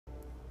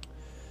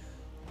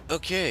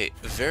Okay,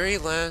 very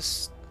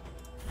last...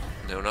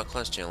 No, not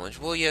class challenge.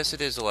 Well, yes, it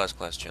is the last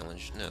class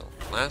challenge. No,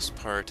 last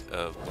part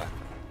of Blackrock.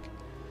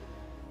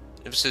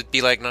 If this would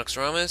be like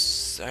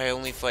Noxramas, I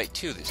only fight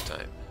 2 this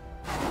time.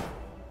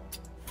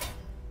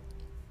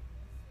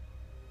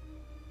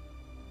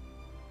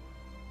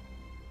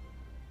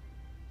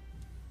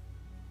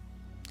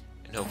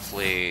 And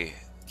hopefully,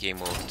 game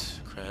won't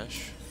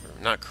crash.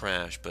 Or not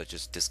crash, but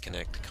just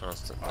disconnect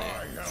constantly.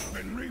 I have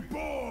been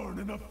reborn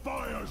in the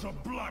fires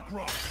of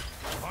Blackrock.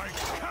 I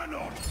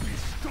cannot be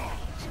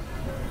stopped.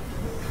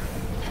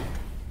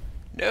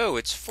 No,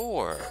 it's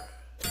 4.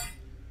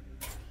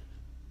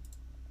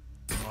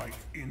 My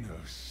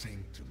inner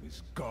sanctum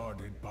is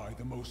guarded by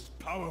the most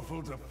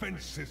powerful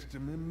defense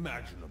system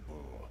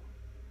imaginable.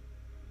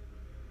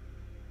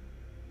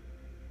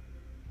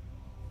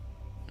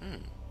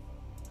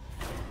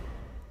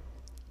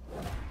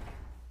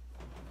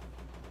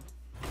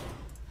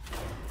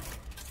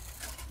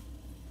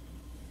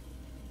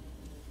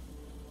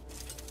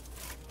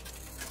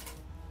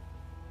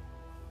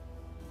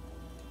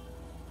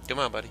 Come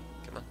on, buddy.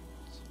 Come on.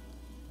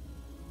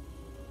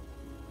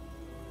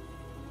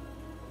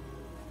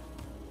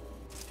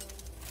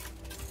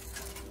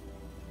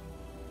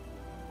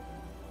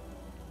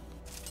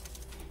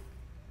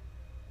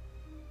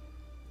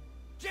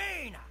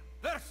 Jaina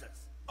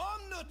versus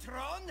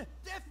Omnutron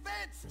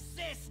Defense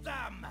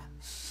System.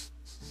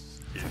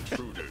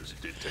 Intruders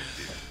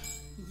detected.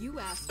 You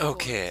asked.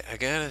 Okay, I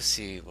gotta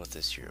see what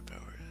this hero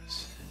power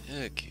is.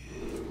 Okay,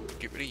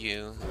 get rid of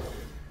you.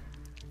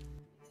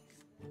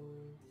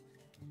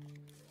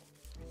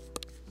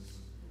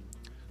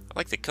 I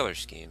like the color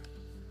scheme.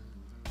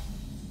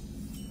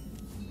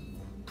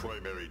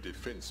 Primary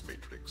defense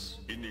matrix.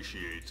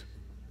 Initiate.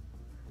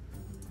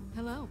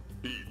 Hello.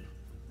 Beep.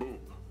 Boop.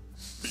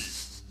 Beep.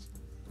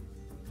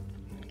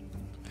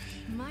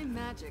 My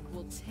magic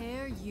will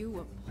tear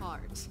you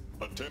apart.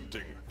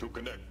 Attempting to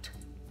connect.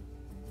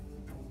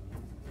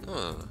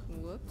 Huh.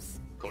 Whoops.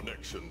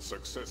 Connection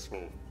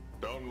successful.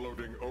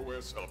 Downloading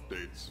OS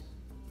updates.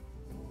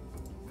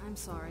 I'm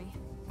sorry.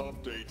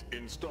 Update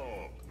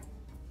installed.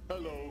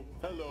 Hello,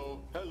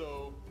 hello,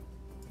 hello.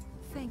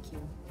 Thank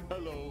you.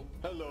 Hello,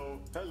 hello,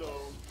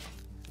 hello.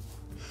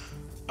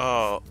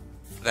 Oh,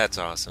 that's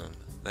awesome.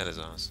 That is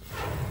awesome.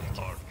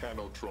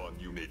 Arcanotron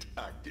unit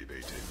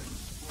activated.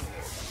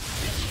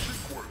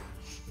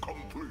 Sequence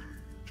complete.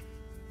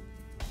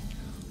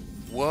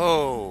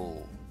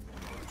 Whoa!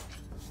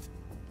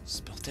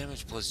 Spell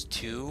damage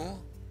 +2?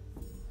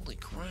 Holy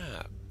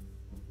crap.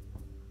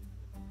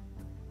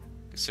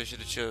 Guess I should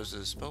have chose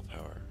the spell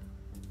power.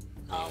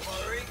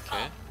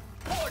 Okay.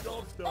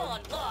 Portals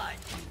online.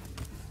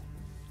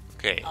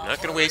 Okay,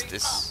 not gonna waste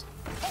this.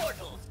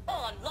 Portals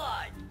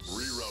online.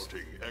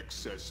 Rerouting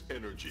excess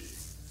energy.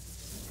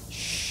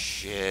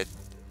 Shit.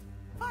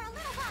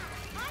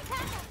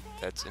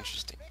 That's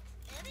interesting.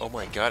 Oh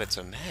my god, it's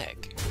a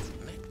mech. It's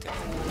a mech tank.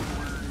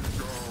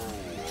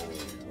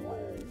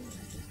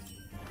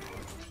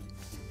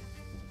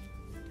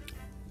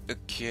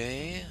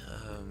 Okay,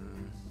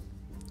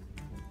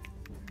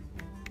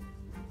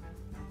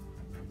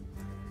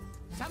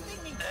 Something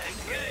needs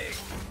engage.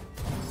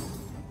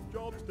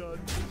 Job's done.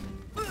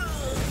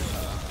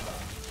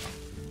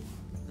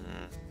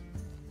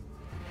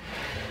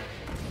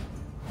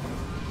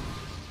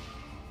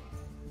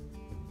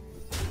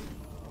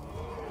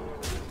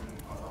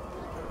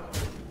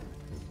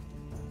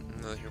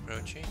 another hero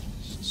power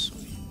changes.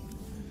 Sweet.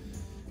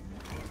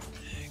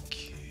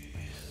 Okay.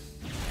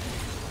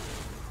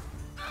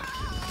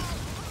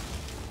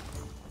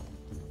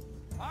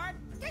 Our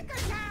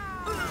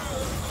Tinkertown.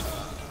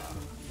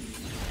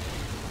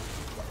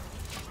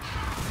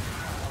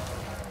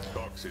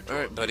 Toxitron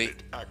Alright, buddy.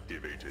 unit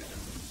activated.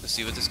 Let's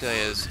see what this guy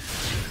is.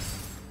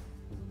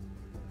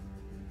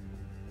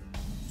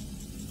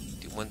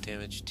 Do 1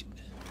 damage to...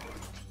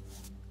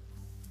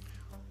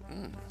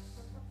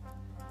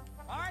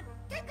 Our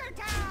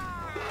Tinkertown.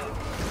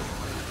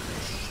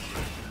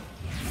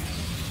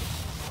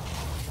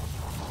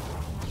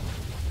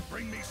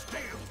 Bring me steel.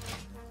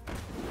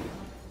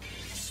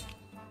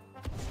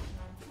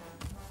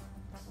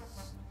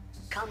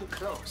 Come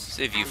close.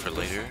 Save you for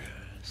later.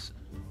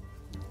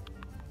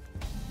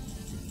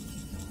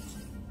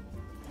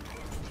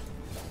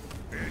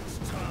 It's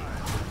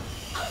time.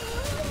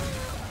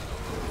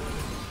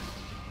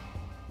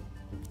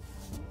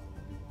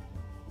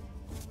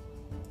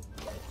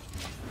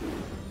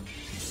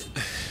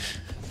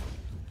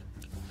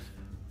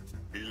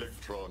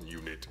 Electron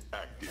unit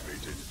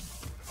activated.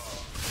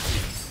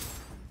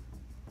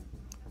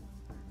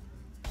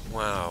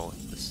 Wow.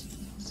 This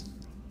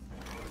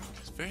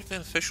is very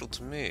beneficial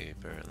to me,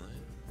 apparently.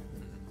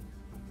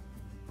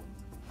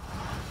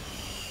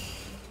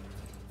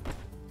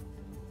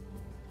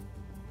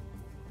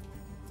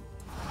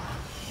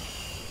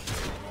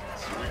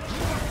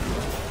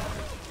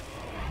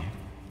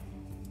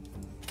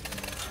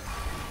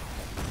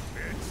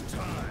 It's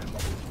time.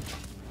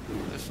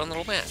 A fun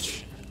little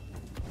match.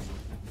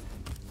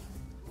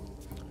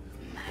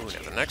 Ooh,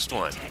 now the next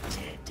one.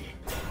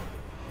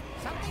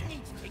 Something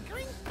needs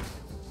tinkering.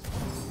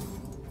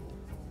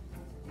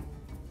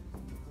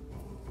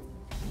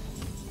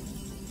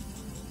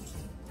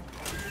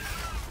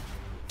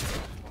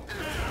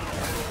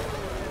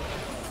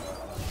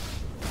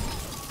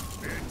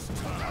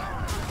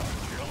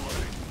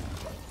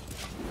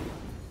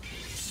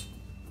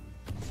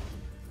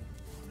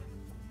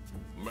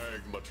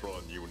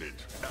 Magmatron unit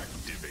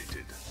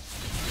activated.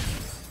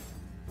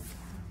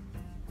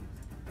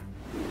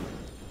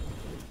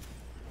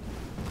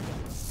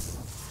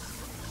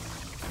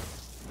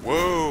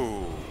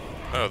 Whoa!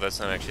 Oh, that's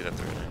not actually that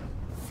threat.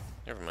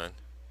 Never mind.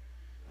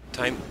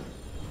 Time.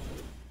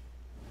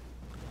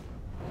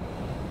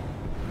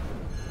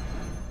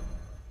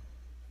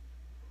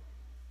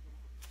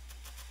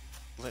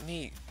 Let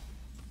me.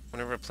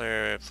 Whenever a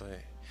player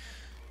play.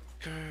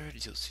 Card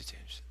deals 2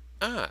 damage.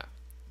 Ah!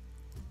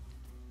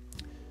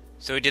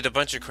 So he did a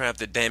bunch of crap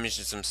that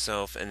damages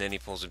himself and then he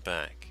pulls it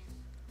back.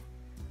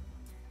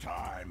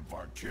 Time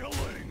for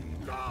killing.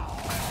 Now.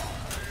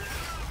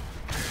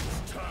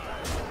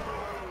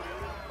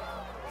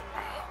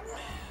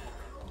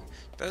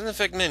 Doesn't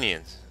affect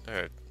minions.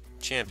 Or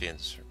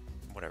champions. Or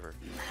whatever.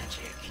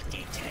 Magic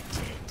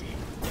detected.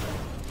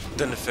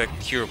 Doesn't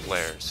affect hero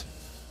players.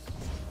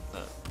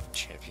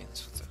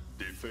 Champions.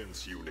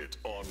 Defense unit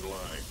online.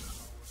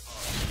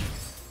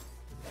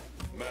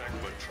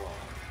 Magmatron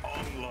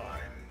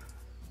online.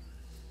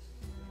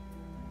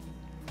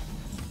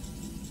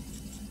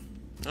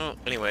 Oh,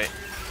 anyway.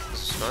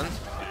 This is fun.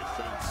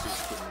 Defense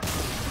system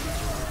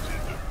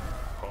rebooted.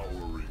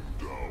 Powering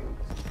down.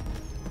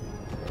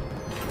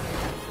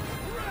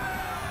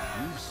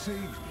 You've saved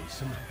me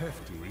some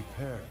hefty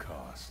repair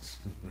costs.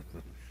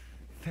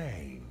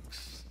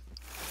 Thanks.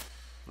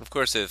 Of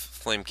course, if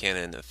Flame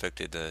Cannon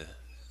affected the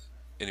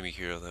enemy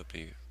hero, that'd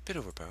be a bit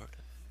overpowered.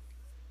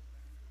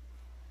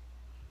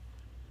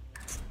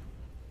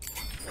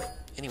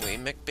 Anyway,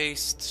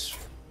 mech-based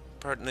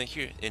part in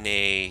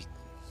a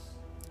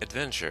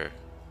adventure.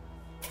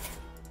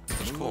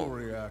 That's cool.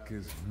 Blackrock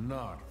is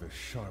not the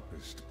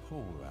sharpest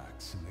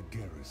poleaxe in the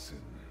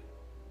garrison.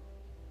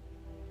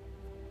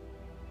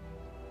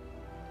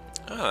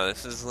 Ah,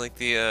 this is like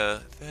the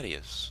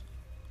Thaddeus.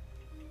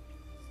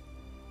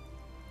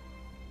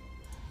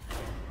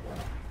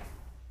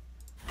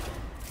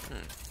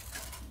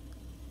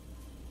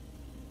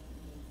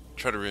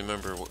 Try to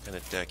remember what kind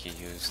of deck he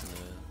used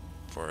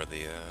for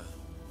the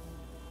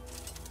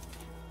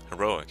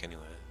heroic,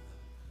 anyway.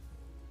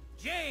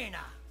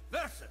 Jaina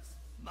versus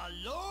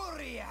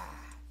Maloriak.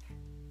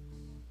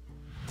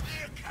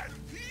 There can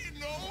be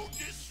no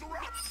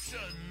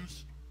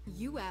disruptions.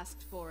 You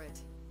asked for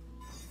it.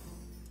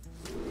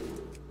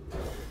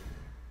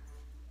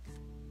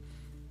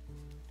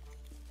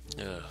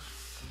 Ugh.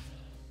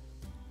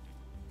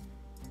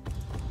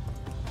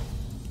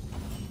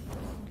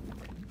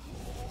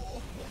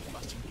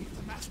 Mustn't keep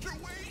the master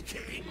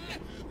waiting.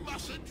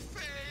 Mustn't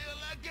fail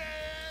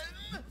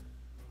again.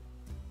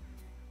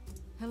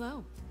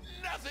 Hello.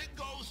 Nothing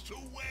goes to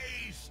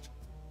waste.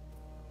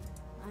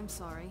 I'm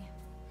sorry.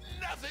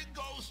 Nothing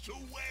goes to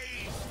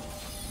waste.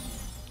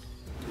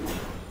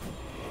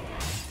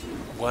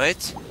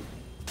 What?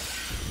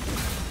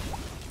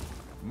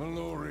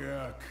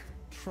 Maloriak,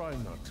 try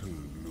not to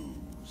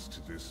lose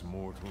to this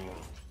mortal.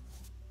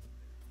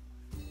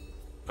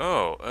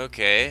 Oh,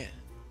 okay.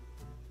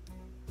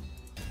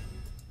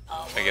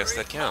 I guess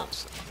that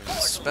counts. There's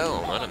a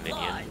spell, not a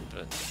minion,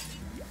 but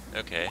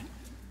okay.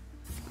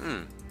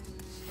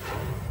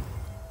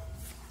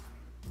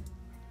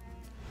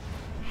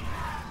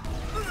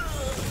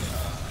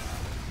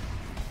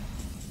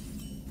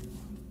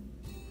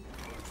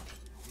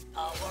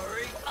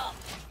 Powering up.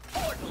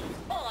 Portal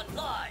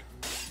online.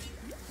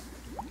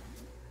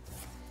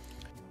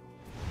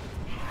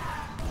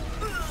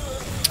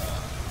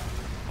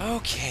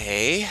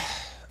 Okay.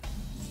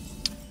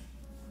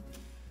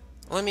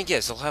 Let me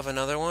guess, I'll have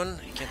another one?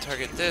 You can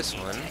target this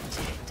one.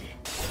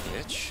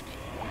 Bitch.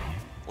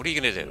 What are you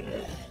gonna do?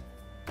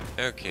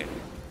 Okay.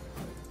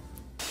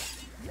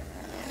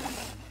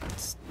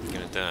 It's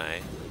gonna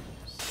die.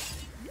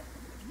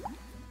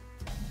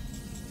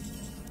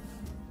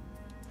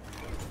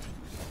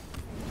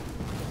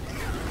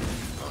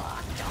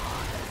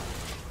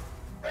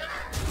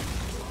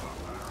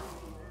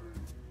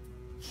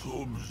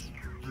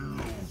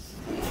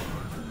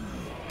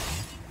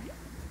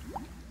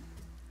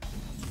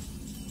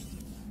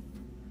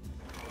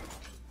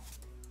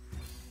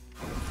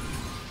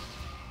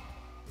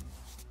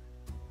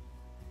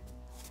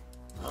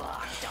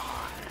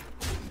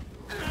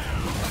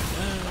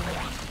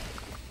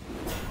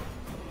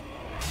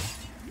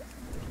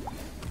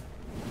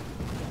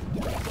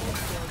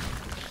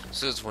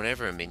 So it's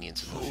whenever a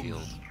minion's in the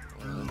field.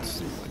 Well, that's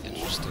quite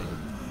interesting.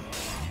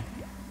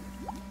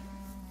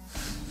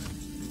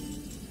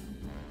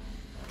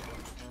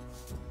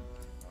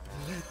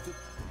 Let the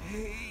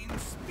pain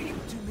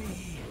speak to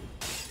me.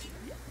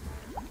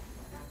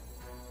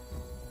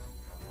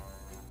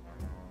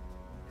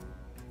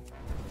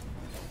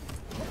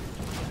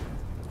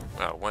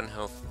 Wow, 1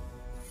 health.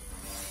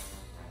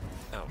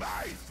 Oh. My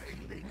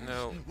failings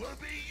No. will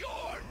be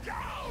your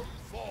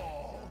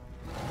downfall.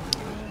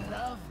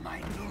 Love my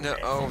new No,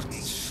 oh.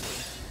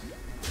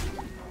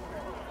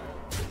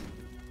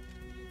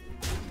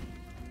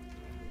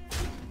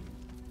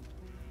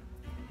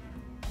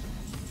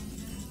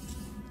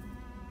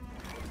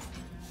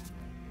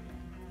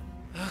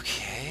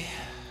 Okay.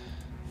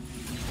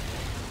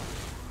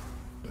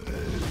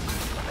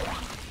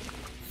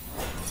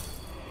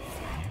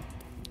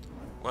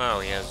 Wow,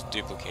 he has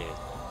duplicated.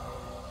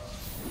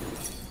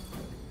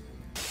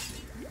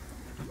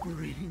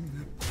 Bring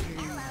the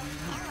pain.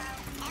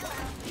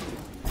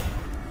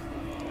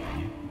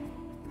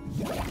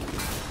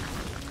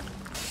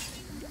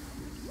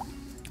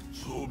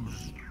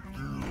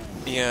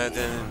 Yeah,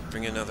 then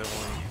bring another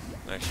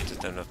one. Actually,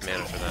 just have enough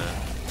mana for that.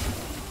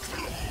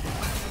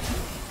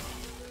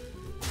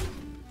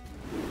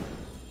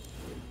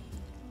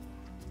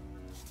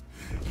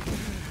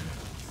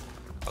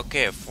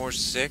 Okay, a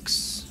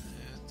 4/6.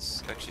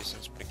 It's actually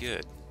sounds pretty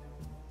good.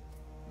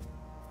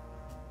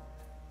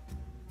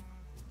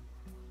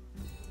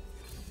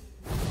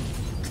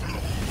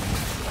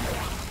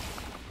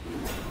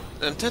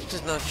 I'm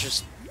tempted not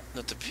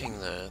to ping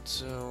that,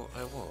 so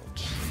I won't.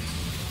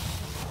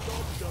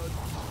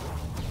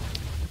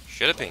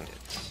 Should have pinged it.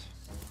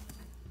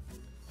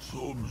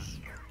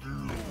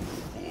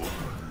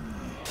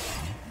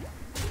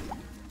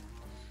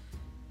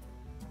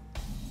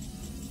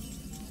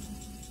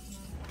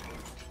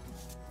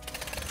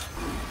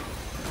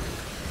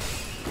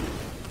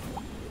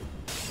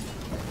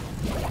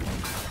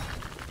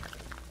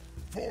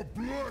 For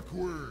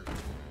Blackrock.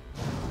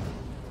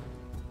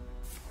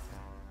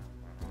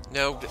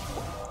 No.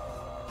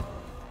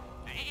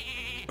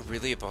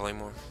 Really, a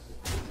polymorph?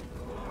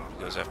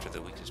 Goes after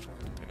the weakest one,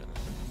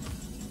 apparently.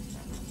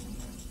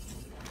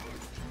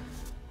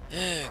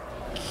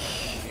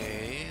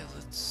 Okay,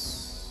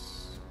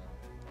 let's...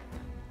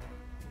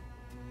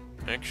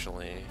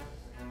 Actually...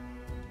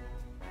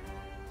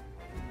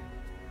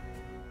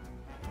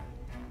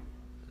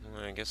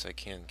 Well, I guess I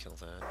can kill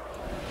that.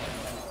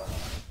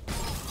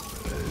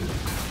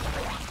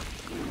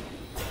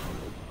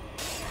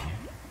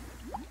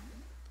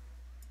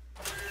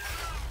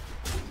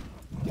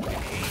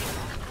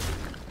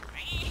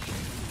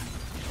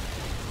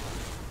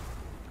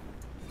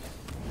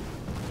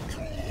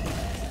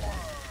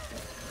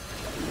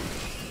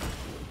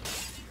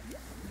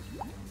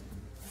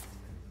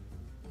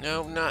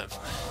 No, not...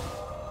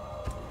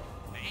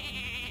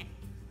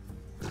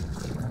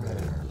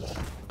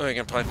 Oh, you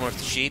can polymorph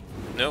the sheep?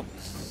 Nope.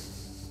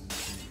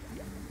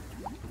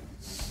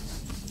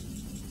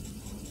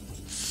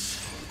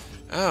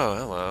 Oh,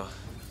 hello.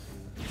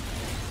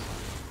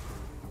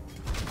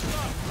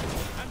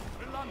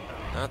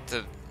 Not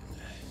the...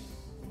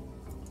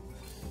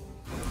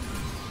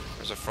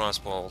 There's a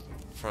frostbolt.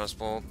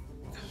 Frostbolt.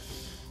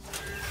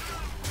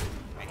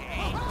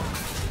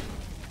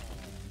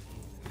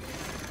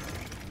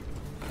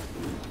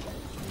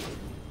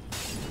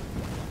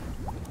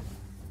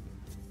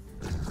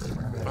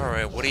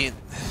 Alright, what do you...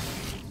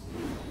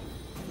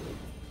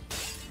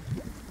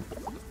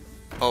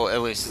 Oh,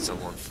 at least it's a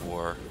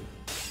 1/4.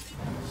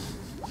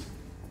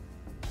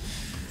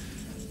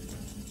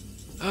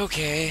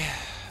 Okay,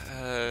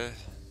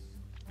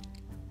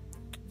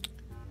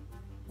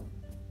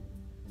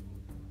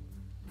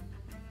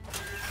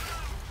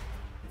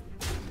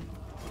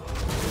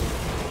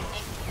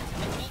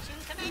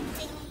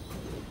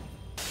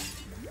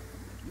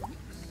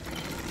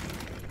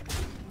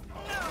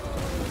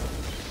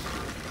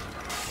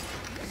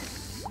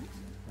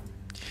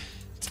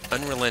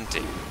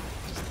 unrelenting.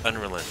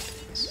 Unrelenting.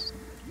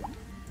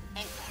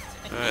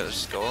 Alright, let's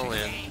just go all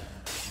in.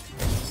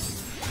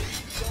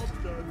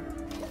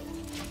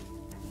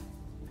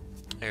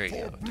 There we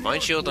go.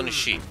 Divine Shield on a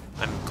sheep.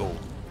 I'm gold.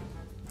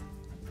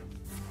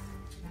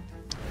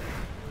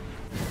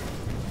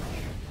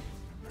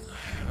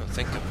 I'll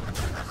think of it.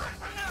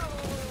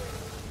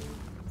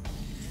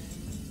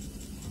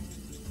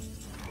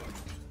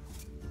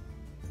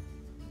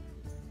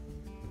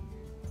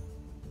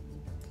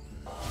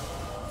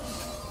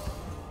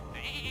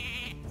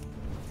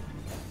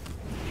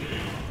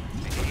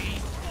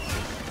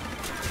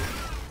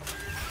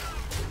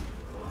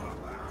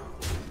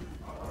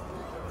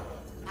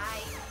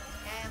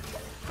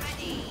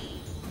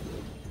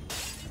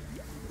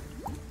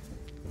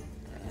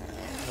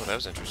 Oh, that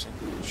was interesting.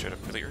 Showed up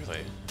really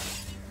early.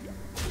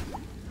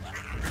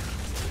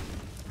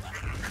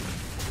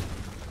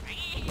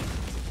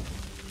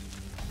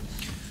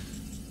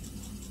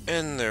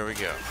 And there we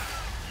go.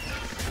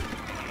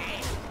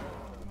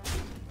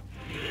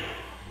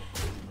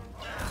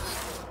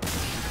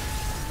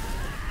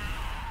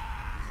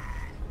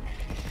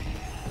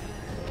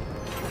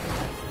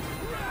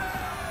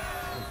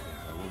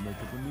 I will make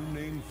up a new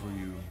name for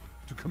you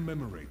to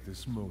commemorate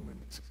this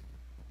moment.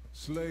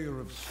 Slayer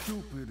of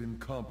stupid,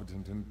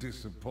 incompetent, and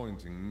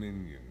disappointing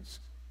minions.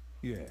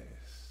 Yes,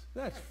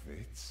 that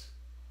fits.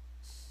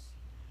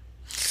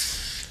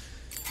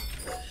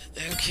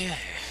 Okay.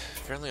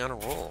 Apparently on a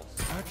roll.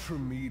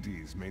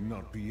 Atramedes may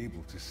not be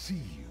able to see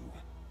you,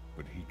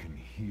 but he can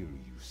hear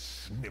you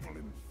snivel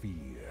in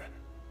fear.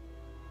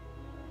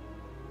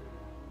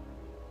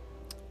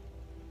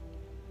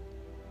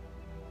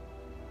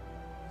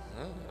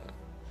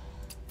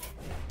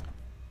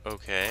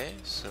 Okay,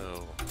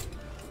 so...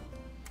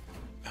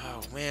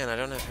 Oh man, I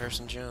don't have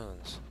Harrison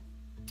Jones.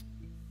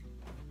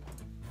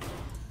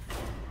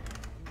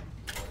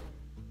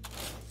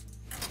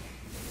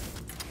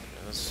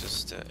 Let's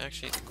just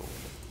actually it's gold.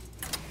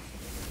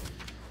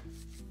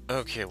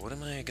 Okay, what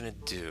am I gonna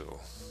do?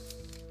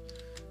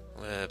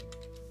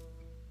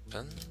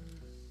 Weapon?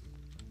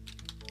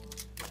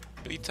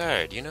 Be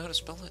tired. You know how to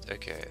spell it?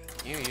 Okay.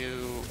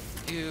 You.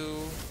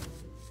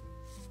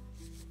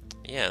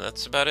 Yeah,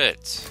 that's about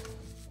it.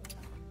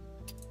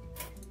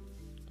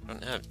 I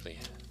don't have the.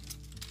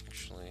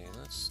 Actually,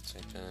 let's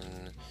type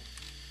in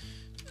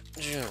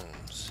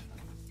Jones.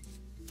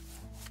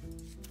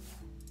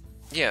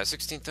 Yeah,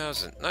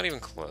 16,000. Not even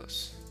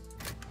close.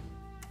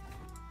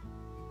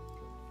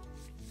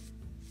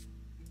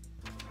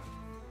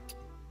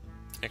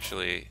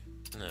 Actually,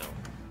 no.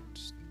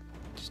 Just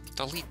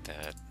delete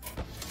that.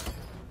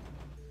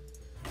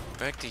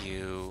 Back to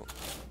you.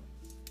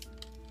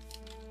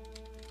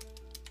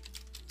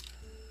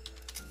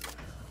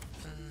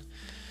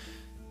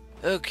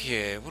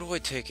 Okay, what do I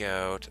take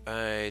out?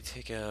 I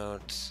take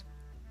out...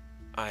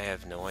 I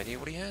have no idea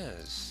what he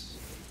has.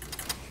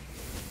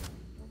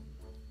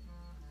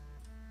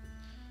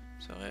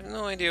 So I have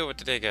no idea what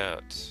to take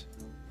out.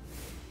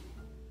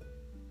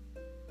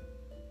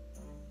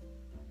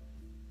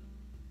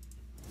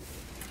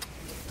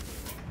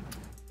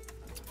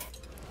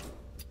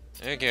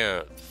 Take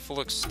out full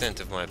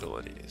extent of my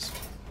abilities.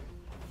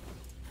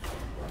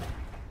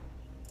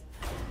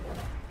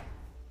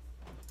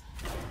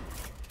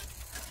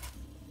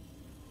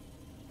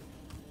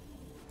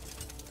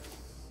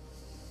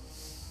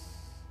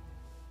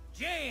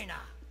 Jaina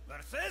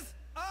versus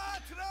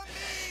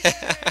Atramedes!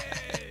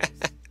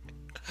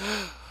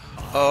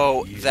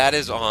 Oh, that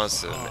is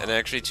awesome. It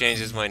actually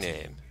changes my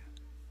name.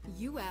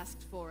 You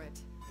asked for it.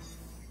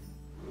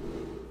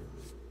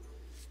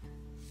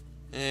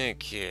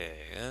 Okay,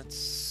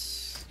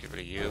 let's get rid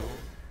of you.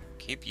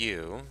 Keep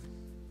you.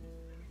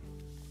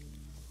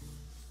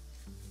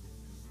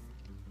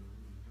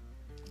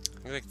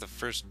 I like the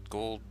first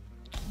gold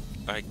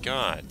I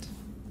got.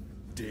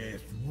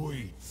 Death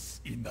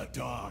waits in the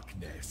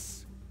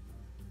darkness.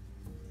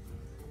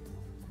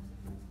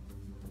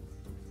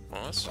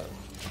 Awesome.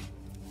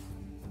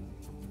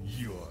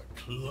 Your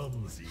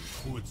clumsy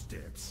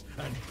footsteps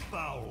and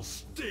foul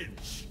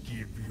stench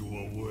give you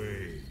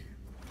away.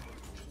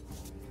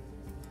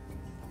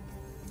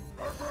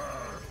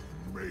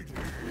 Matey.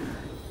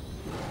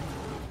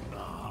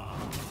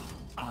 Ah,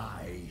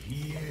 I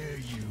hear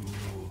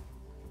you.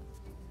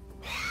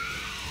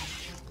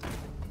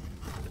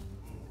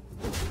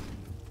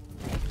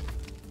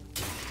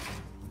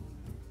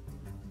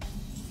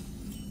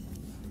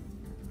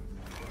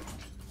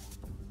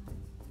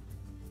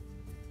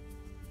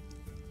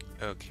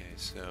 Okay,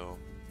 so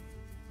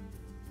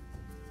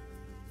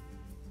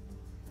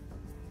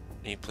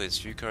need to play as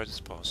few cards as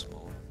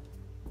possible.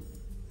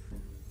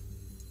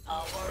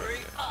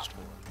 Powering up.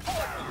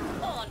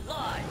 Portal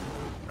online.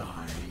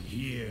 I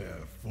hear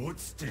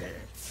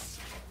footsteps.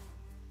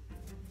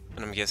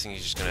 And I'm guessing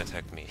he's just gonna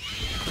attack me.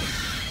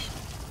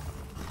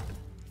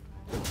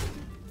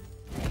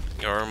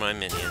 Or my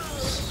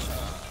minions.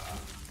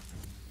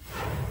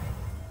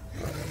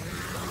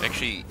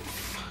 Actually,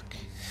 fuck.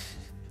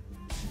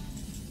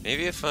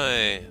 Maybe if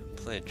I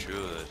play a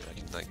druid, I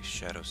can like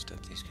shadow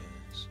step these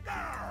guys.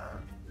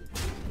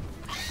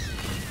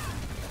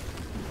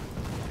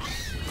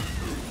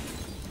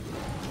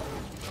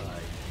 I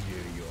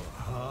hear your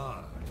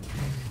heart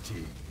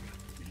beating.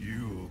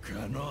 You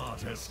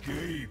cannot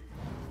escape.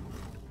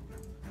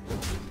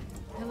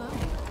 Hello?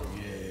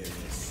 Yes,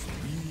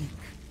 speak.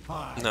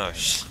 I No, am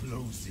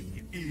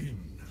closing in.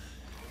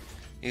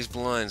 He's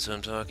blind, so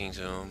I'm talking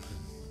to him.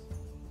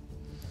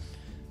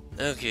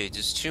 Okay,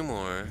 just 2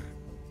 more.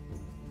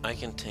 I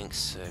can tank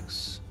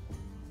 6.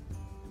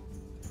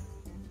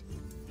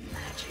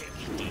 Magic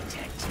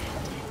detected.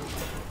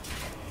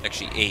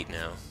 Actually, 8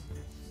 now.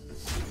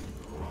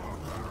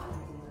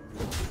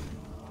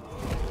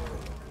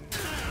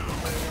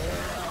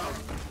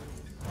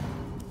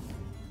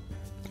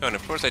 Oh, and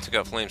of course I took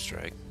out Flame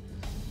Strike.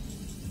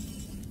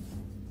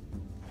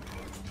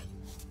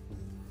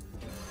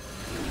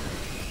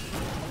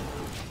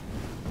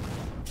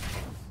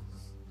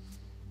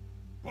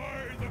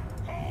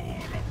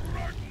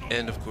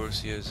 And of course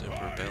he has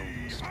Emperor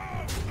Balanced.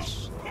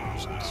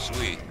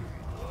 Sweet.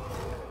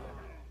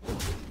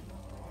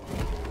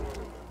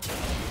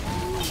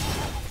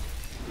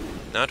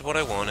 Not what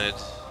I wanted.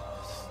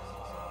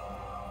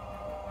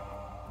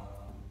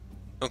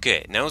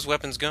 Okay, now his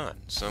weapon's gone,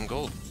 so I'm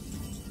golden.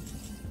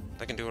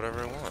 I can do whatever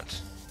I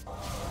want.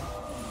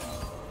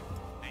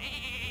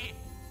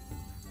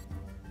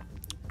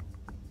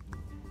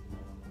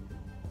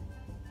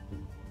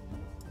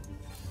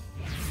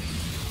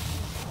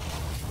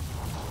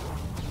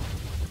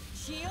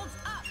 Shields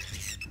up!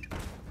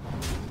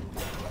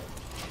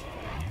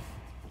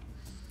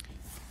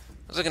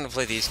 I was looking to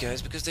play these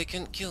guys because they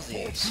couldn't kill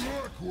these.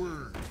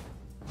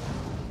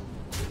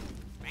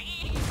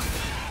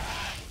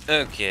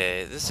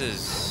 Okay, this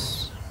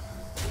is...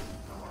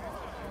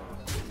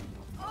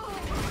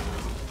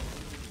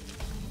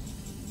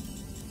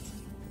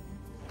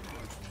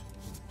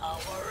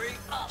 Powering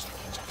up.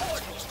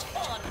 Portal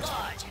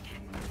online.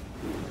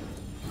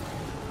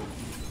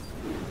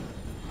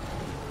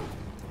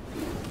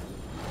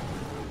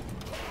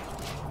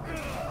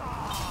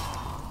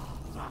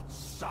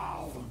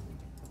 down.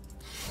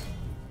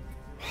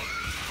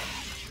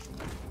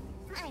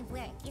 My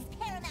work is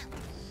paramount.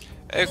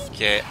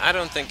 Okay, I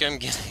don't think I'm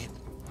getting...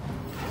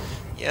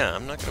 Yeah,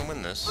 I'm not gonna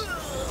win this.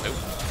 Nope.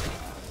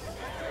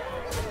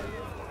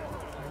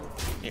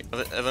 Here,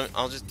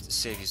 I'll just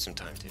save you some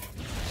time, dude.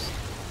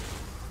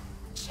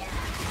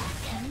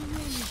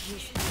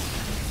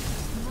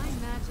 My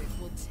magic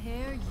will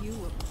tear you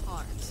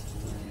apart.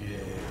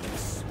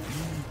 Yes,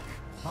 speak.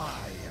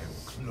 I am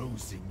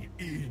closing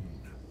in.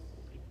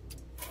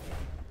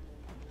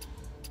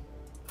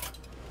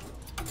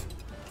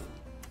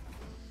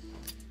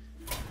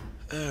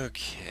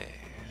 Okay.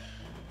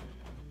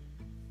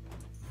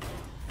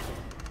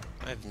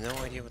 I have no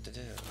idea what to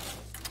do.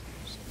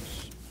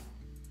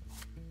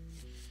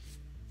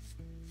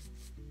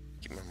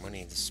 Get more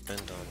money to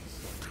spend on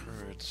more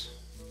cards.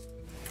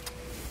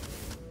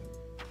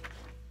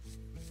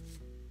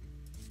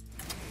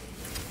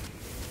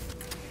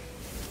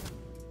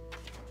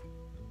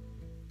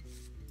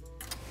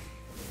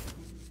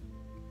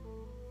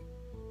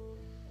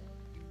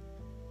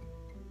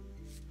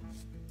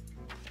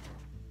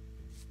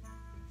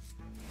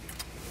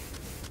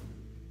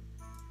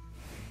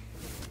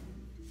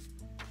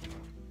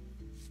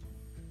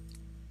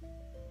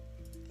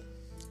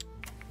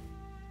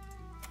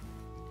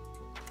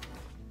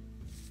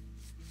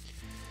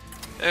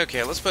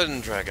 Okay, let's put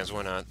in dragons.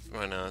 Why not?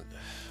 Why not?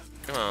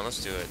 Come on,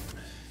 let's do it.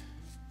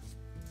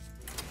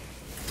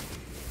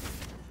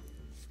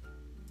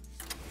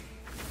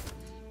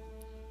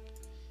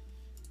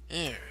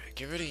 Alright,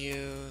 get rid of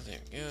you. There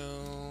you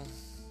go.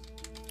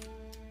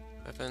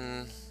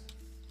 Weapon.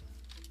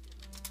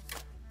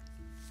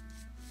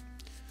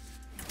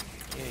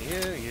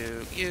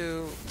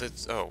 You.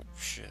 That's. Oh,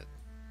 shit.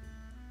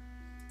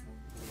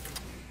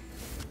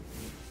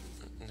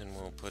 And then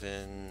we'll put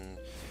in.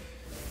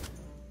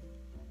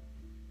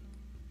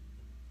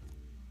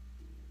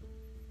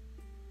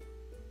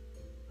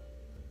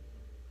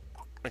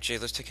 Actually,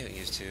 let's take out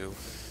used to,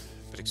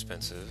 but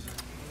expensive.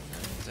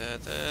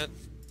 That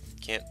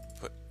can't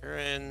put her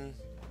in.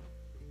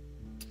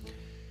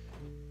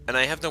 And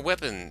I have no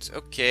weapons.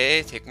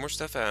 Okay, take more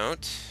stuff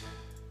out.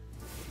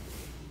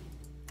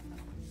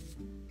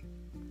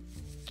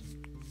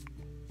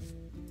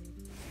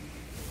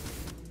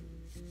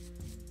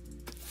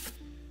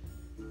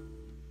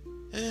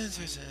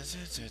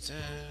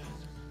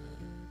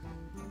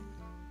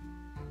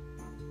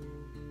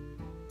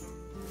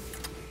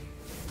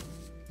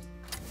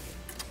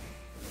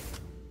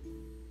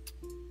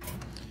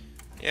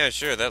 Yeah,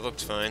 sure, that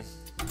looked fine.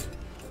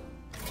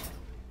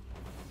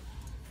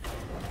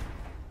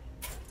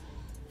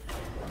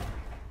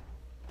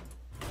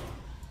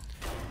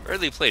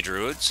 Rarely play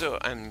Druid, so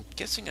I'm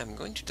guessing I'm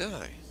going to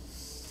die.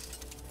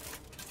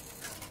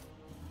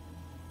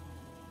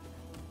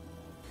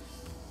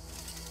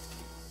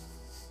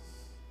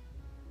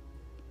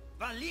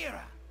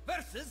 Valera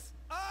versus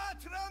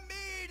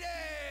Archimedes!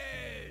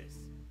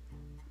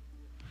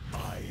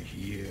 I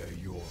hear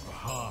your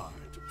heart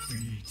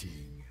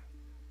beating.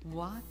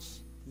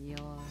 Watch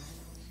your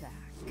back.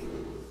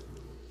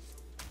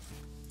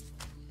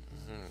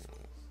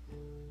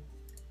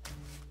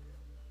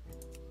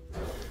 I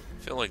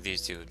feel like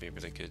these two would be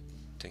really good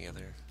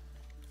together.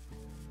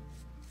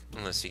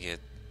 Unless you get...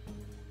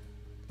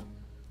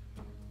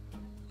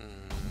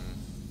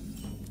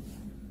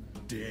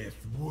 Death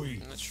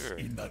waits not sure.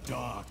 in the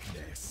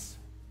darkness.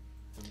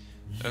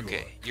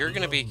 Okay, you're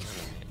gonna be... Clumsy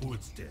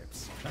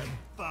footsteps and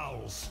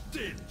foul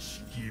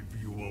stench give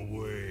you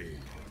away.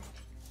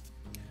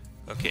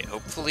 Okay,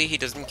 hopefully he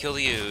doesn't kill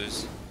the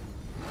ooze.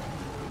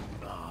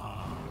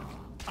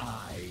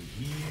 I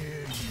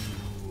hear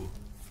you.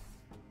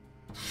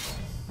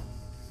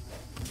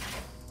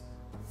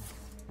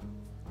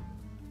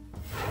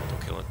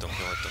 Don't kill it, don't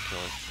kill it, don't kill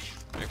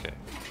it. Okay.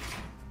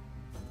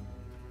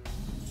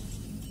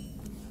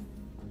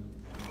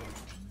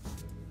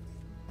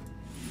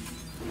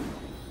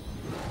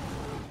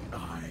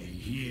 I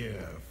hear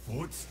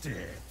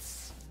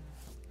footsteps.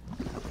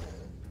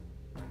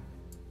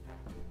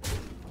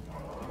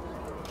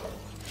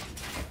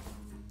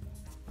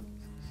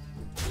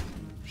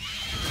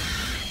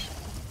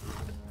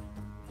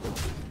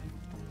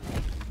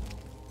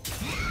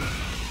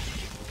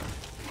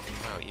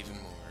 Wow, even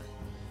more.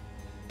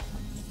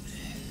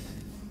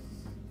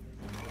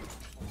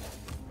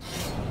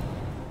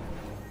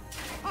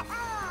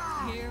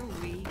 Here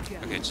we go.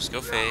 Okay, just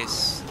go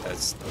face.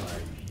 That's...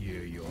 I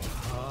hear your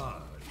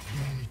heart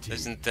beating.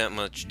 isn't that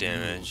much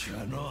damage. You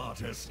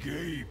cannot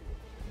escape.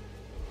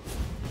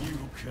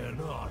 You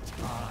cannot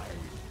hide.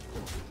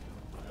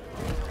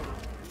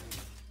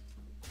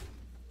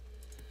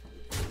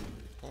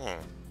 Oh.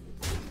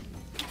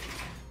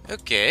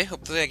 Okay,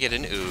 hopefully I get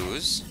an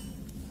ooze.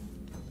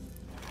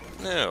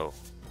 No.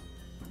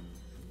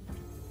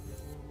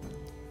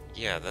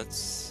 Yeah,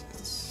 that's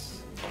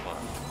a lot.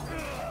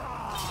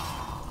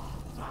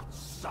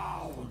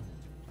 Sound.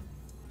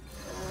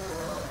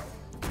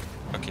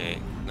 Okay,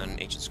 not an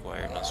ancient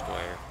squire, not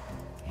squire.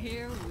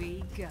 Here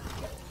we go.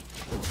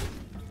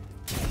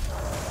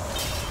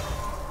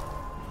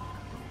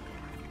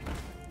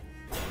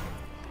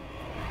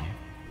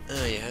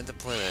 had to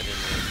play that, didn't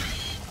I?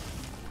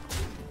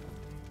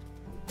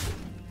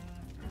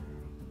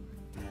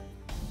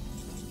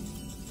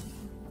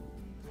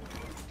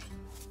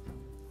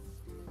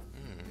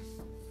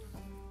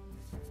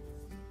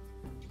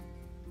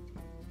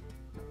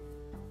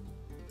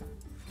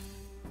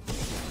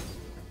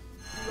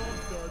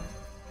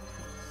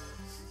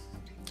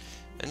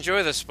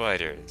 Enjoy the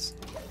spiders.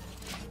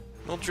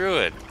 Well,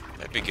 druid.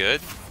 That'd be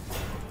good.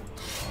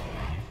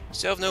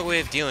 Still have no way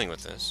of dealing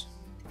with this.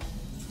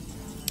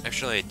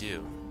 Actually, I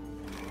do.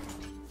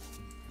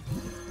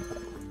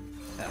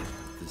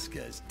 This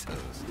guy's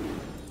toast.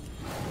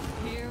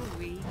 Here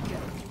we go.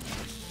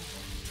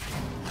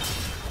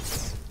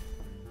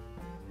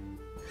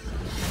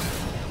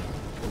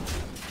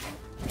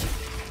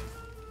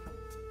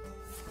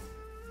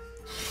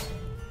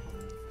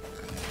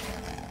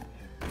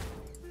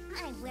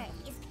 My word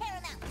is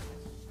paramount.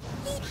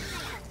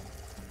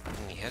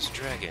 And he has a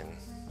dragon.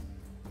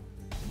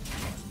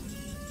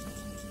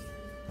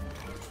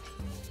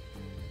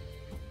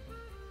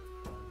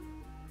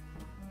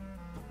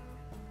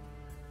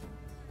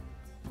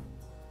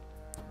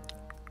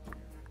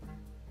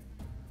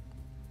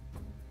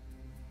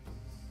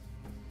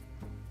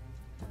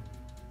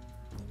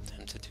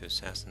 Tempted to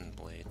assassin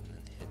blade and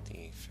then hit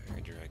the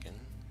fairy dragon.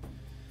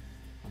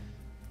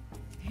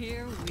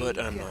 Here we But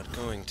go. I'm not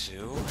going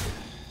to.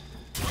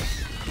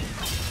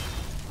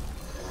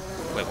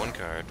 Play one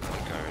card,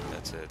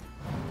 that's it.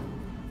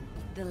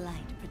 The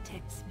light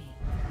protects me.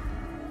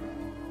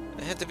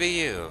 It had to be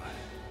you.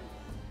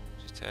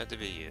 Just had to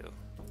be you.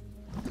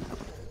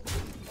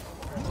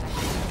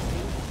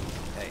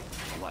 Hey,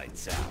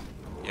 lights out.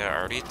 Yeah, I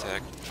already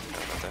attacked.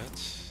 How about that?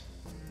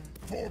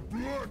 For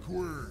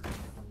Blackrock!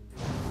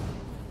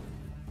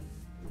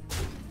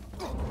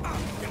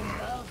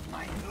 Love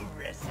my new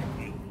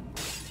recipe.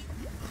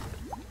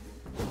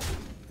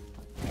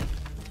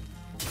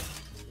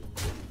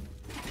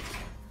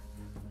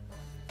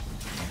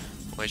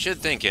 Well, I should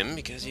thank him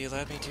because he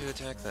allowed me to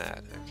attack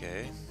that.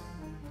 Okay.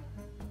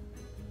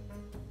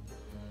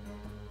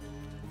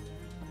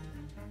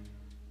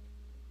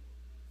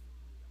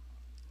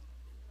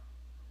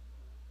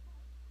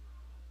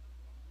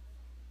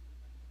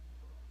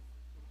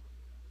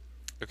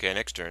 Okay,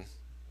 next turn.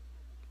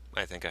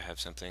 I think I have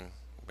something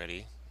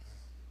ready.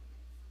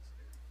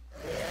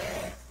 Here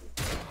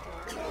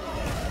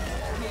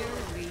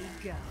we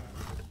go.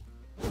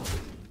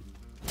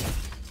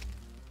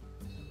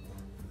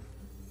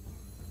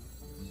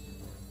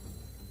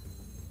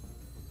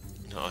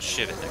 No, I'll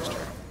shiv it next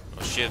turn.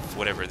 I'll shiv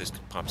whatever this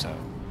pops out.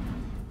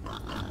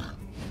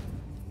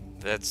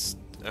 That's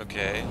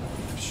okay.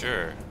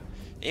 Sure.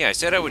 Yeah, I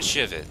said I would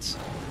shiv it.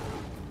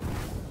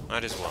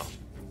 Might as well.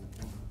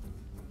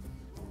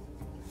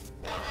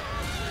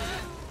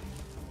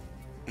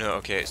 No,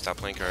 okay, stop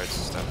playing cards.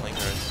 Stop playing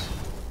cards.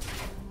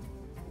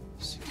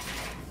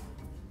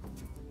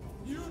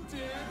 You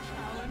dare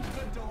challenge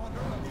the daughter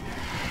of...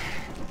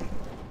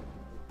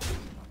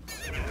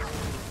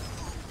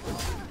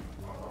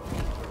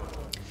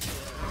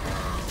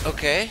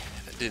 Okay,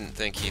 I didn't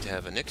think he'd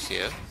have a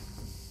Nixia.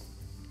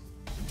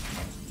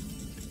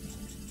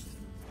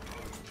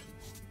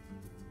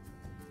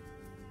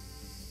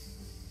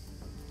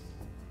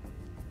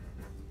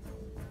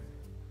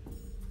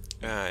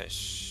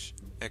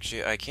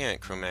 Actually, I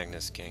can't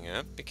Cro-Magnus King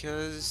up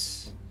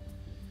because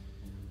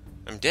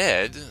I'm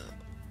dead.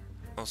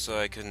 Also,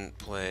 I couldn't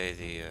play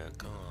the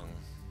gong.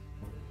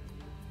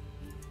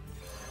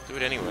 Do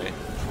it anyway.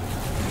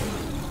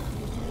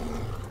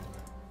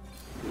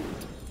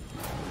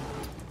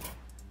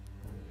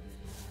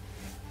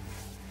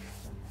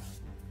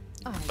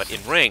 But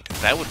in ranked,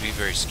 that would be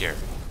very scary.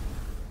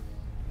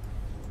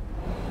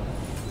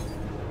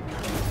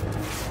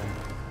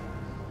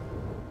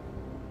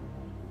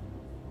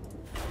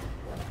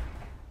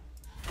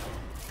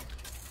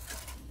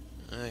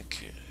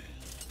 Okay.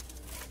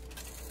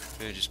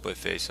 Maybe just play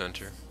Face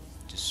Hunter.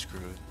 Just screw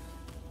it.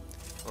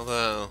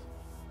 Although,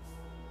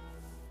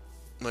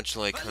 much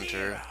like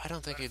Hunter, I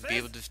don't think he'd be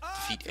able to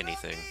defeat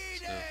anything.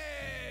 So.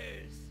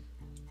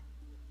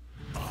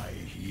 I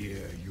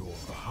hear your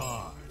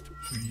heart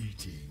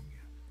beating.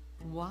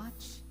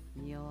 Watch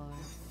your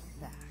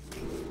back.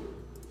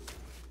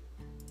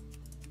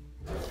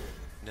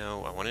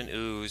 No, I want an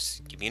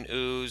ooze. Give me an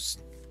ooze.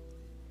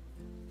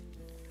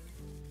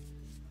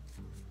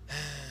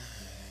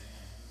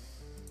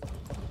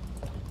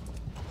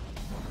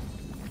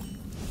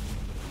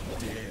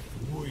 Death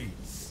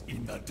waits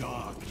in the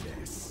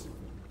darkness.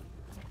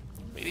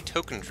 Maybe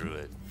Token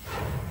Druid.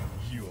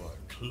 Your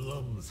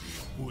clumsy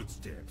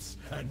footsteps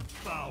and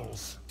foul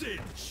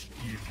stench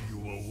give you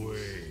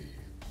away.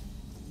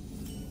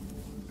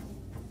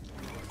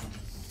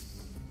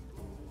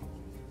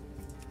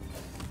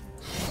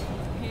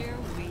 Here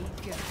we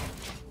go.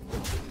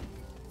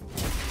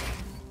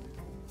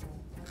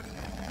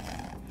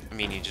 I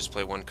mean, you just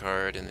play one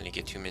card and then you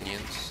get 2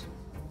 minions.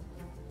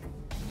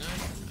 No,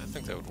 I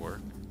think that would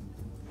work.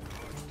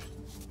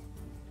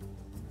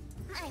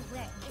 My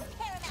word is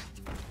paramount.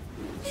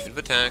 Should have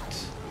attacked.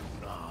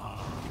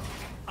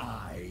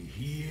 I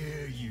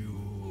hear you.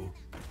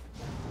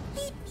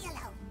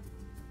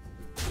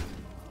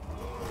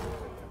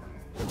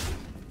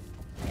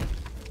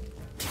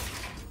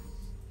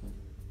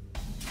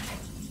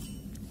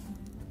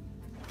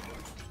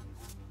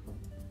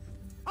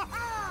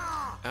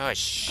 Oh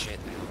shit.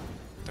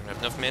 Don't have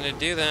enough mana to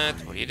do that.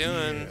 What are you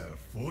doing? Hear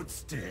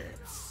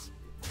footsteps.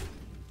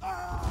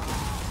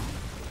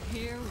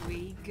 Here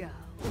we go.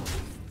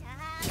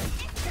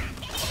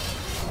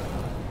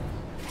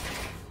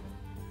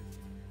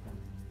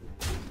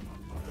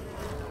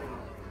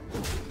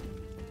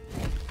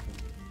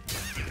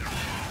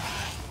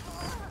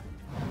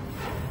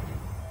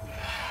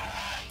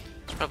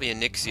 It's probably a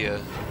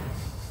Nixia.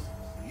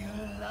 You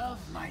love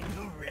my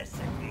new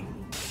recipe.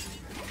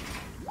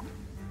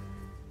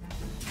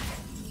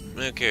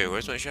 Okay,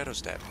 where's my shadow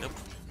stab? Nope.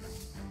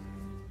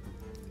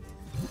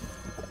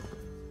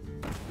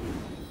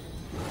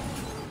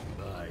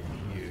 I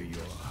hear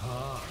your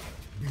heart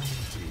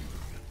beating.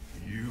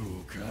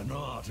 You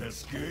cannot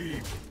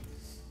escape.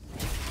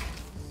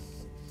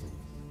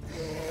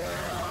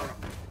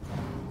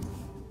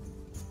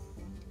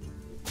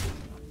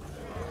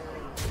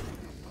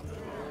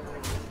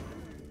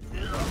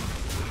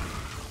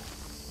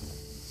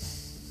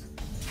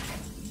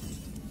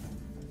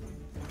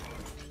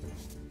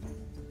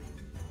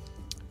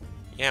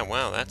 Yeah,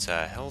 wow, that's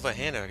a hell of a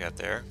hand I got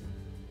there.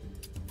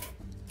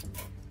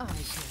 I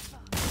give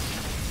up.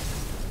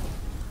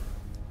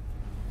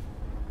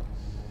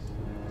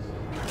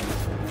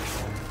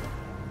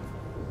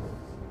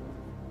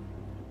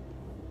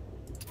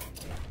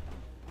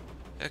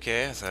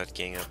 Okay, I thought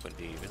getting up would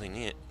be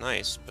really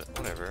nice, but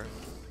whatever.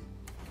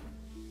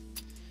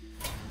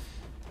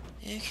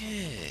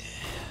 Okay.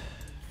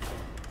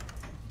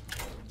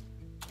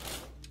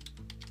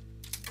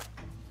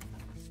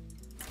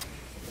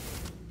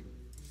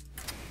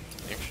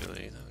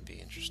 Actually, that would be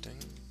interesting.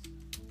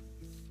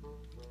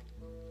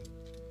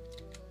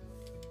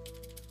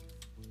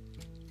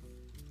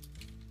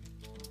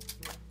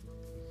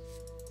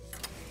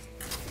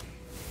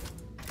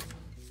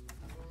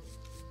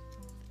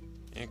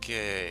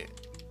 Okay.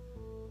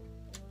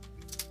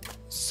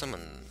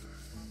 Summon.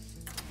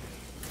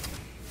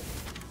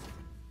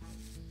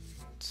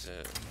 So,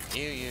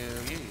 you.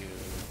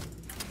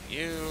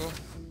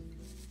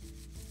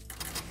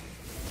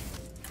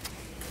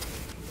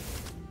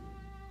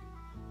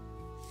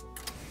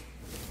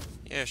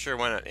 Yeah, sure,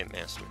 why not Imp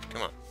Master?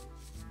 Come on.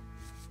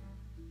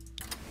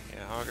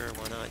 Yeah, Hogger,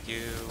 why not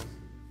you?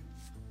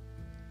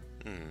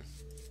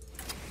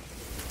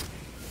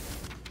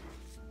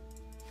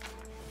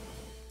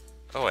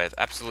 Oh, I have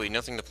absolutely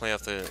nothing to play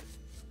off the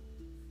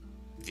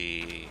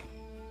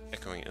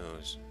Echoing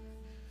Ooze.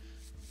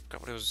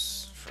 Forgot what it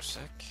was for a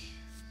sec.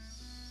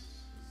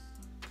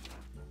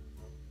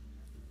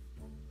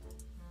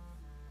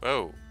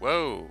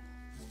 Whoa.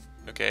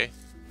 Okay.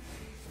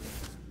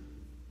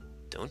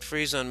 Don't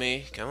freeze on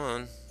me. Come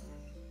on.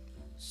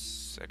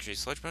 Actually,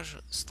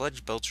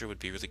 Sledge Belcher would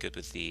be really good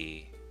with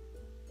the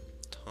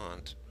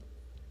taunt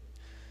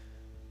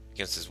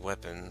against his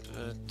weapon,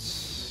 but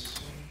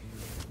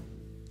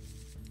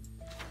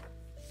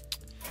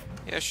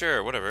yeah,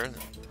 sure, whatever.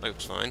 That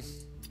looks fine.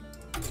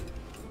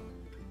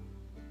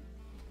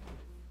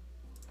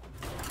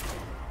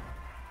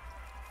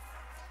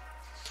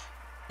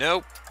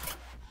 Nope.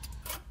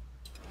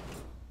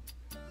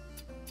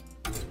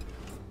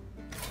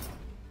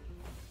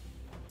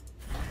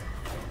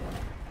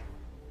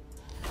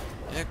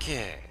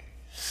 Okay.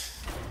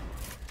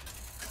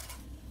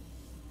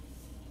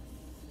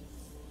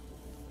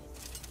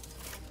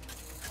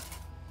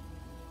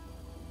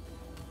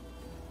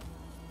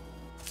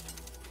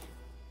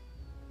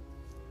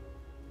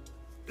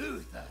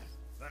 Uther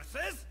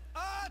versus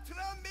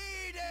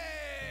Archimedes!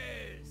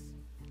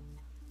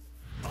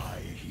 I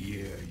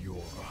hear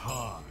your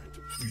heart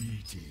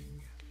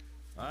beating.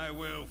 I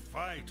will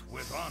fight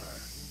with honor.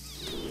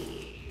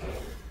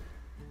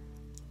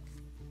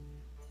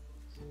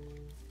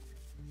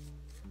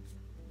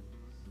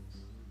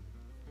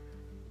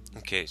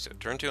 Okay, so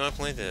turn 2 I'll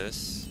play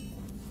this.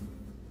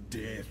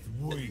 Death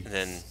waits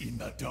then in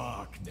the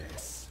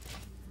darkness.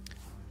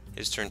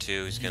 His turn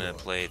 2, he's gonna Your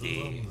play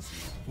the clumsy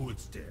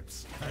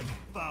footsteps and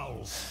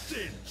foul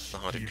stench The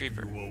Haunted give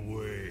Creeper. you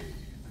away.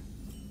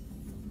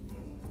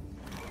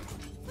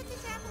 Put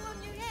this apple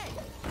on your head.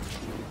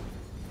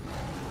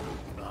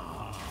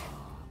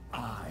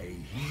 I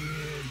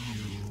hear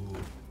you.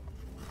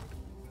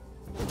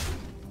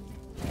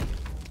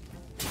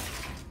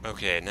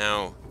 Okay,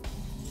 now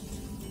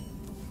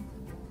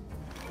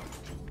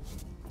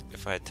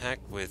if I attack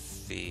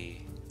with the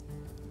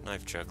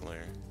Knife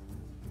Juggler,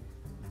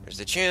 there's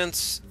a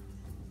chance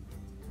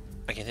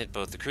I can hit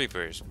both the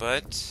creepers,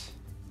 but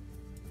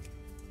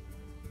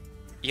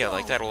yeah,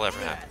 like that'll ever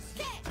happen.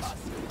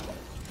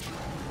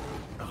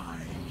 I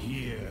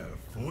hear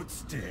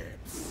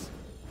footsteps.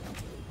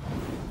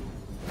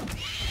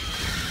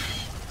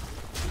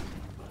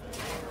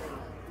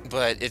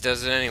 But it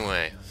does it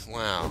anyway.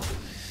 Wow.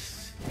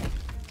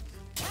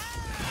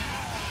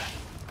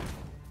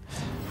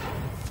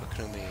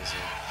 Fucking amazing.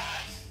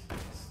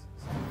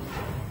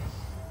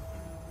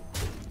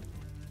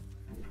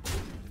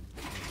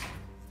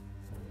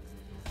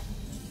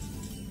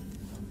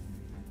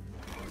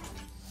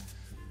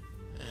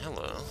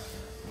 Hello.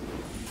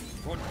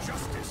 For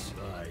justice,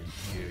 I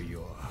hear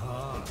your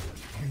heart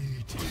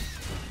beating.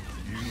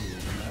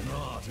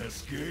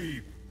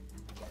 escape.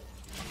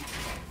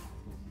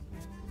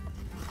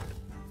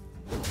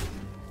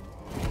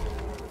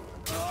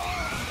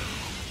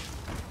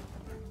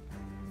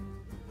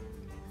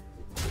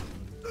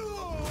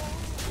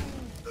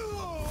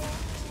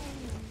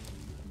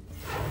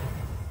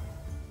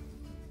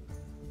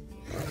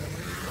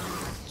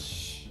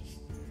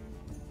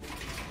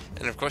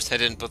 And of course I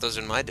didn't put those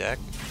in my deck.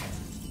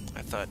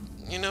 I thought,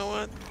 you know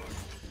what?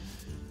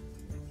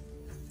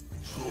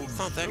 It's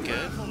not that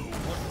good.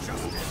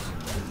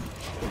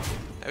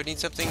 I would need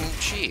something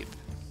cheap.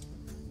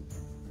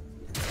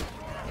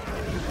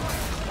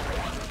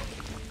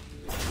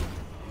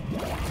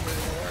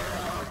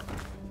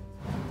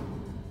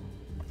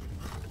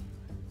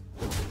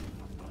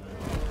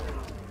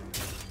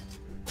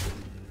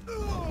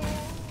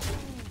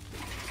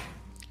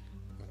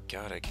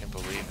 God, I can't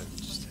believe I'm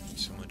just having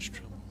so much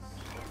trouble.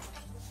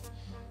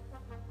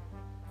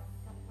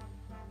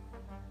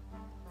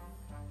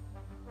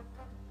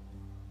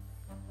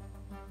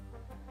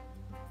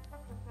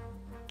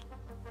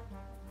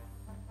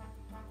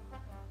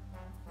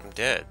 I'm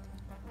dead.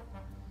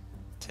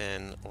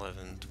 10,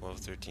 11, 12,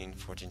 13,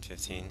 14,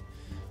 15,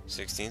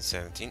 16,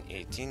 17,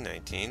 18,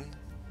 19.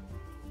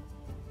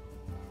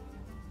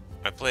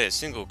 I play a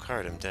single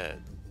card, I'm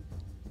dead.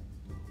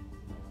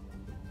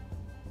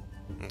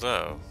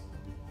 Although,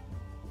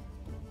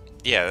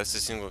 yeah, that's a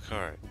single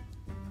card.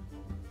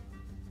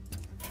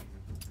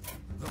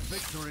 The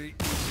victory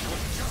is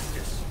for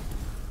justice.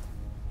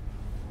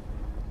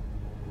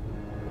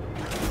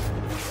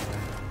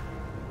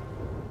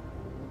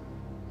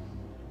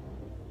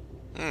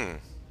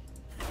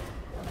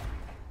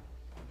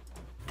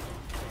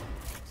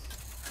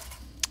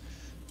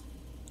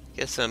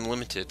 Guess I'm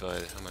limited by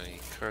how many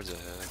cards I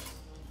have.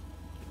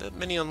 That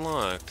many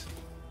unlocked.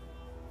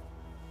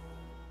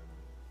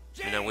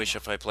 I mean, I wish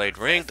if I played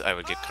ranked I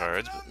would get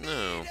cards, but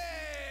no.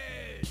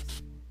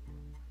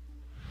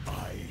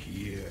 I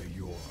hear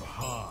your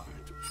heart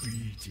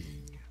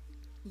beating.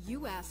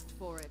 You asked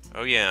for it.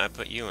 Oh yeah, I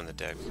put you in the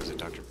deck because of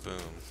Dr.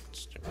 Boom.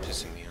 It's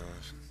pissing me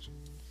off.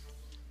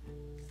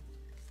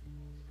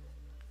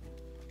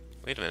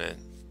 Wait a minute.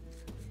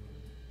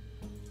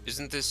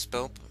 Isn't this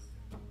spell?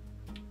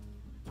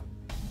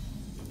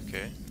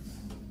 Okay.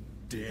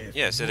 Death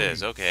Yes, it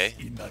is. Okay.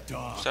 in the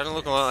dark. Starting to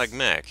look a lot like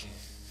Mac.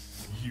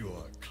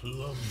 Your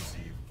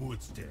clumsy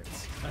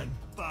footsteps and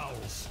foul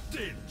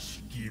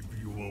stench give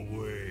you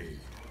away.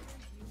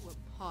 You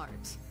apart.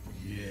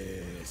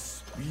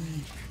 Yes,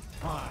 speak.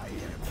 I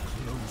am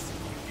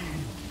closing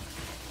in.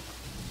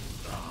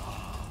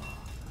 Ah,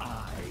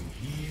 I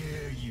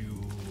hear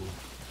you.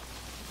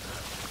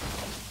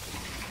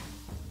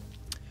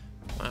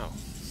 Wow.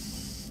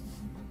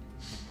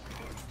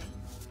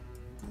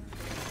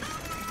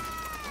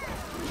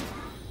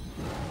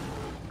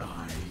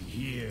 I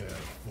hear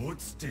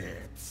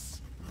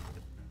footsteps.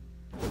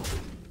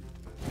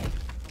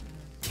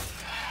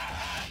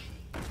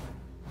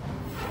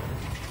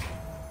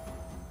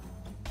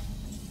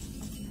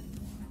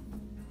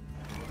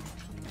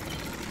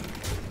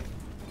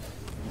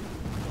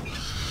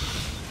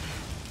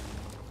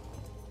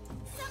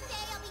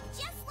 Someday I'll be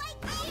just like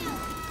you.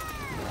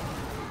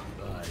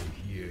 I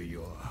hear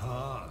your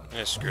heart.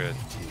 Yeah, screw it.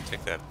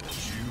 Take that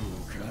bitch. You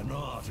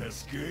cannot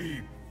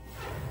escape.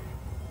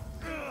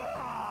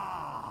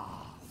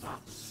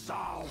 That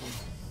sound.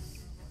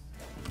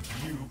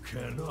 You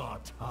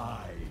cannot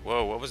hide.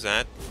 Whoa, what was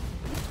that?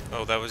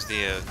 Oh, that was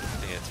the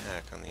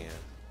attack on the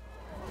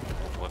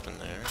weapon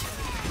there.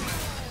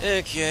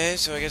 Okay,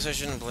 so I guess I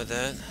shouldn't play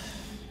that.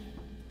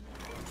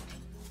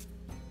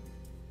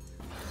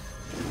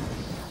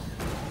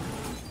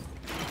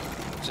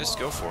 Just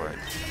go for it.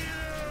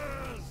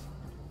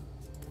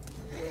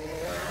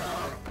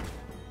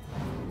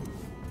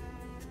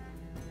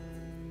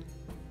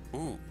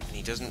 Ooh, and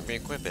he doesn't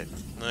re-equip it.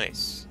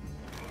 Nice.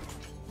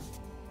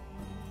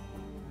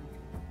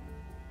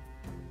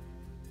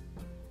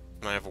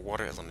 And I have a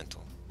water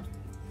elemental.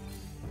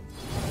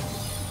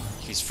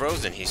 He's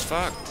frozen, he's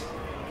fucked.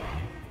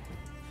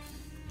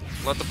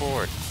 Flood the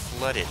board.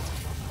 Flood it.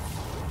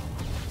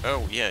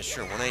 Oh, yeah,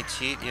 sure. When I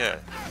cheat, yeah.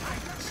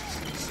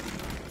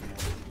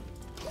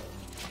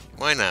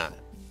 Why not?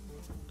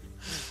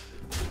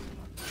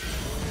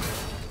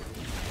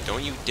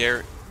 Don't you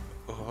dare...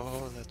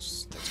 Oh,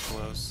 that's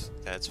close.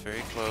 That's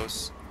very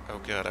close. Oh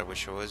god, I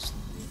wish I was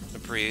a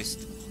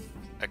priest.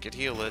 I could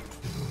heal it.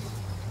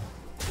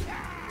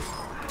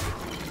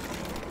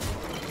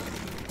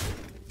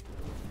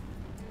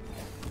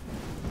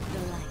 The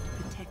light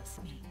protects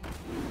me.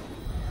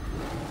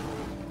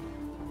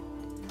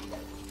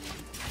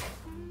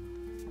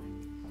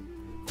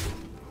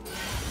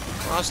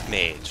 Frost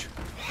Mage.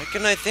 Why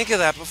couldn't I think of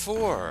that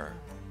before?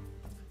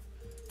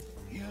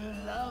 You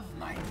love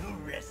my new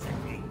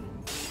recipe.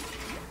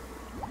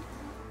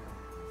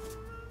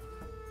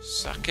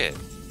 Suck it.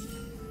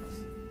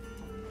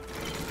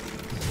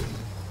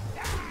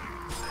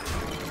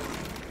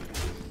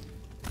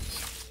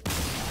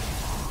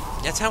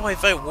 That's how I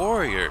fight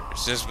warriors,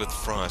 just with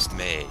Frost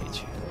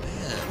Mage.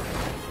 Man.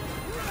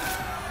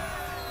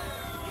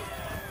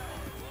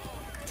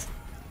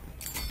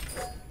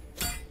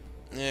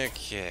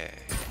 Okay.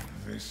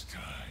 This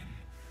time,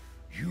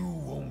 you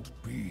won't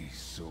be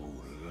so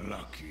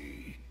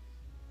lucky.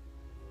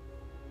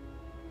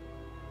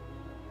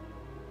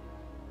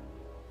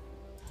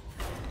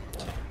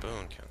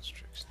 Bone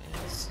constructs.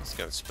 Yes, it's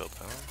got spell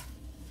power.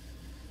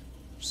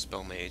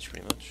 Spell mage,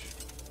 pretty much.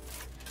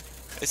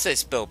 I say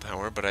spell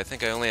power, but I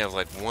think I only have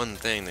like one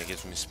thing that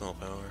gives me spell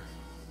power.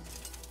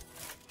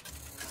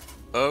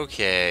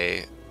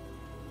 Okay.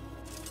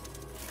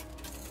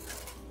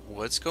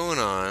 What's going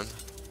on?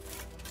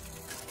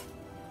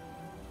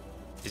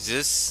 Is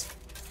this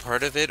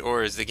part of it,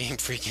 or is the game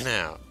freaking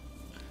out?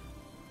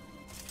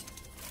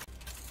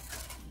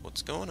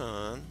 What's going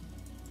on?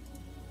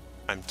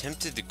 I'm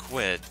tempted to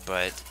quit,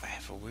 but I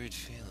have a weird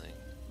feeling.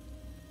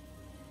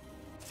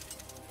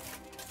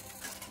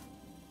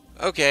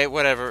 Okay,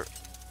 whatever.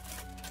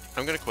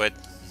 I'm gonna quit.